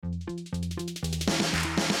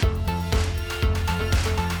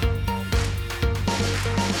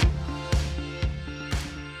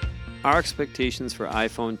Our expectations for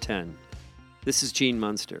iPhone 10. This is Gene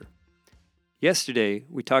Munster. Yesterday,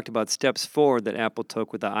 we talked about steps forward that Apple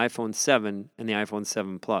took with the iPhone 7 and the iPhone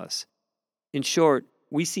 7 Plus. In short,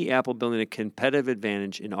 we see Apple building a competitive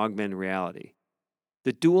advantage in augmented reality.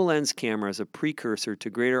 The dual lens camera is a precursor to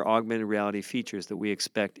greater augmented reality features that we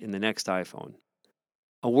expect in the next iPhone.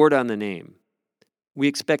 A word on the name. We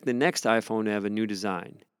expect the next iPhone to have a new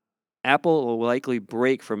design. Apple will likely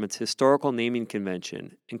break from its historical naming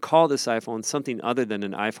convention and call this iPhone something other than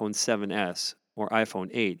an iPhone 7S or iPhone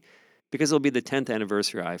 8 because it'll be the 10th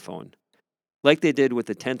anniversary iPhone. Like they did with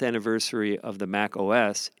the 10th anniversary of the Mac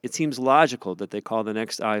OS, it seems logical that they call the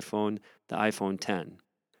next iPhone the iPhone 10.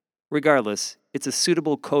 Regardless, it's a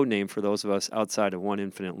suitable code name for those of us outside of one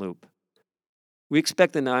infinite loop. We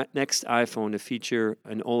expect the next iPhone to feature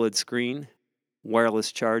an OLED screen,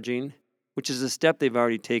 wireless charging, which is a step they've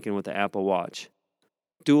already taken with the Apple Watch,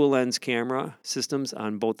 dual lens camera systems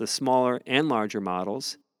on both the smaller and larger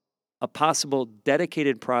models, a possible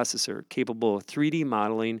dedicated processor capable of 3D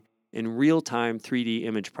modeling and real-time 3D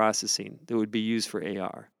image processing that would be used for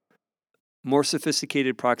AR, more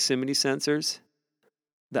sophisticated proximity sensors.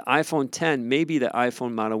 The iPhone 10 may be the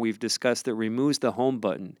iPhone model we've discussed that removes the home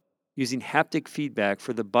button, using haptic feedback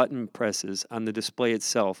for the button presses on the display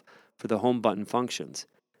itself for the home button functions.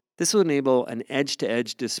 This will enable an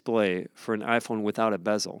edge-to-edge display for an iPhone without a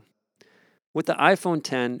bezel. With the iPhone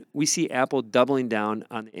 10, we see Apple doubling down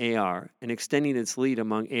on AR and extending its lead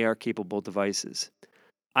among AR-capable devices.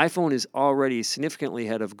 iPhone is already significantly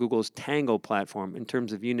ahead of Google's Tango platform in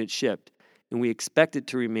terms of units shipped, and we expect it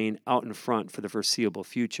to remain out in front for the foreseeable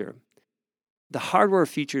future. The hardware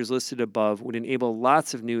features listed above would enable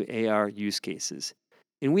lots of new AR use cases.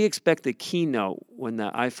 And we expect the keynote when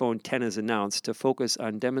the iPhone 10 is announced to focus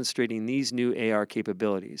on demonstrating these new AR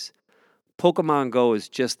capabilities. Pokemon Go is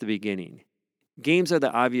just the beginning. Games are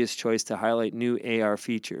the obvious choice to highlight new AR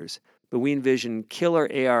features, but we envision killer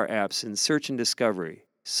AR apps in search and discovery,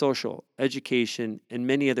 social, education, and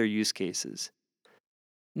many other use cases.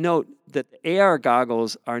 Note that the AR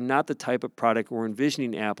goggles are not the type of product we're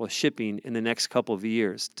envisioning Apple shipping in the next couple of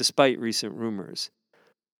years, despite recent rumors.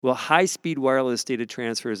 While high-speed wireless data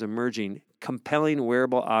transfer is emerging, compelling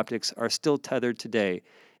wearable optics are still tethered today,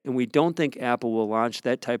 and we don't think Apple will launch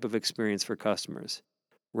that type of experience for customers.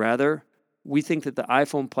 Rather, we think that the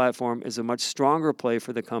iPhone platform is a much stronger play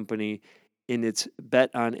for the company in its bet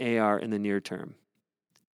on AR in the near term.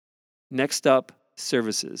 Next up,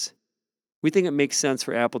 services. We think it makes sense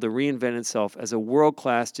for Apple to reinvent itself as a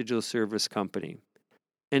world-class digital service company.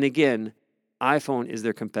 And again, iPhone is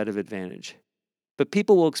their competitive advantage. But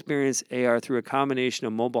people will experience AR through a combination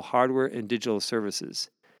of mobile hardware and digital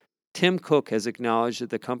services. Tim Cook has acknowledged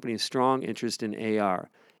that the company's strong interest in AR,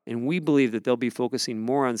 and we believe that they'll be focusing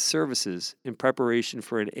more on services in preparation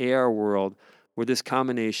for an AR world where this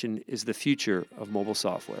combination is the future of mobile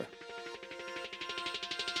software.